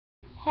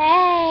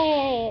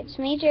Hey, it's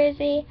me,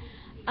 Jersey.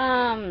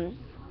 I'm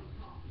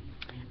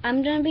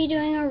gonna be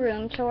doing a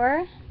room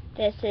tour.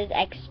 This is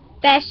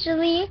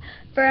especially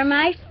for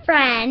my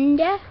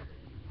friend.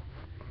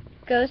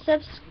 Go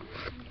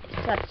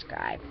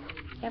subscribe.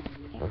 Yep.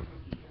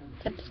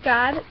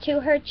 Subscribe to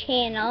her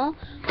channel,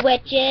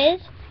 which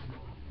is,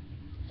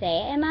 say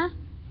it, Emma.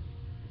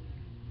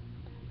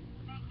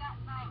 Makeup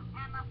by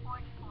Emma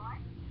 44.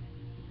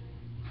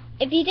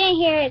 If you didn't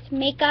hear, it's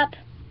Makeup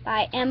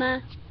by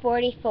Emma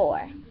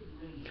 44.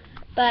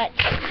 But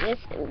this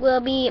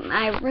will be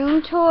my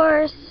room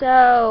tour,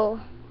 so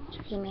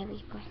he may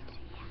be going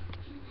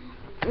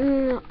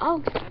to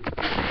hold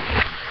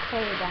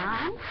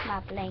on.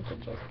 My blanket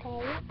just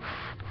came.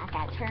 I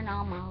gotta turn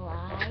on my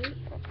light.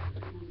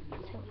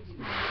 So it's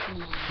nice and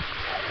nice.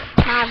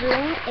 My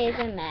room is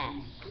a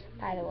mess,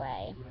 by the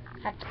way.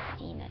 I've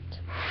seen it.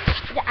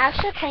 The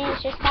actual clean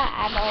is just that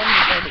I have all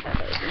my baby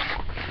clothes and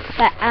stuff.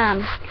 But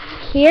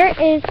here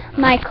is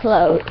my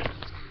clothes.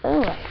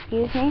 Oh,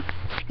 excuse me.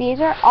 These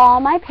are all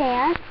my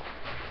pants.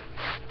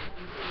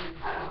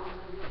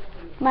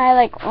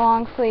 My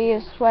long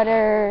sleeve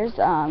sweaters,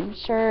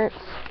 shirts,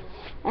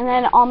 and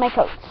then all my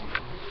coats.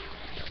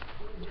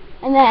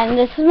 And then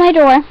this is my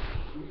door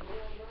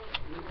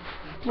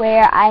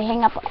where I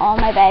hang up all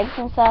my bags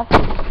and stuff.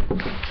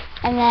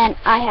 And then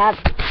I have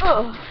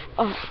oh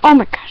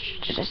my gosh,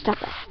 just stop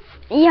that.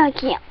 Yeah, I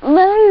can't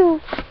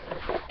move.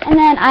 And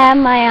then I have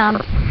my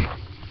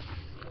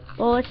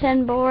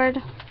bulletin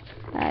board.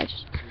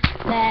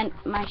 Then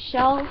my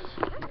shelves,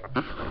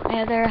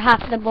 my other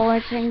half of the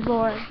bulletin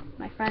board,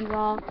 my friend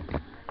wall,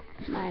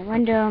 my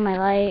window, my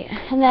light,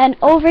 and then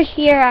over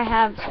here I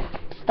have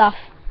stuff.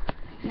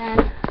 And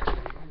then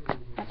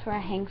that's where I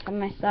hang some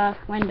of my stuff.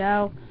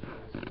 Window,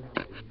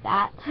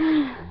 that,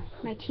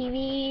 my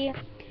TV,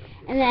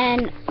 and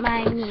then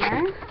my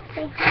mirror.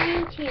 Say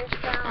hi to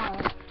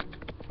yourself.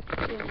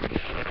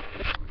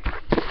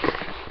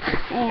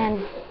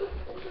 And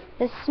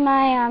this is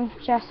my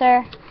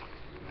dresser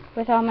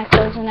with all my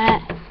clothes in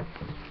it.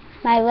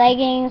 My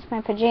leggings,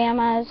 my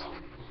pajamas,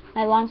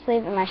 my long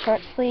sleeve and my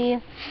short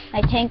sleeve,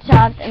 my tank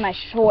tops and my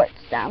shorts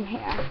down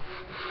here.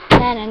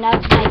 And then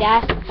another my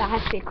desk that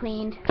has to be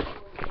cleaned.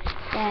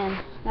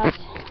 And that's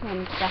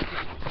stuff.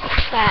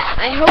 But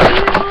I hope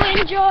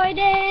you enjoyed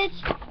it.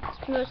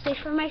 It's mostly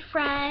for my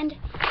friend.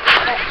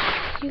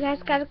 But you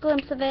guys got a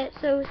glimpse of it.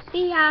 So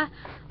see ya.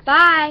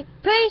 Bye.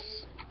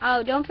 Peace.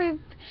 Oh, don't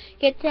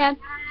forget to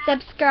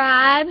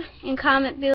subscribe and comment below.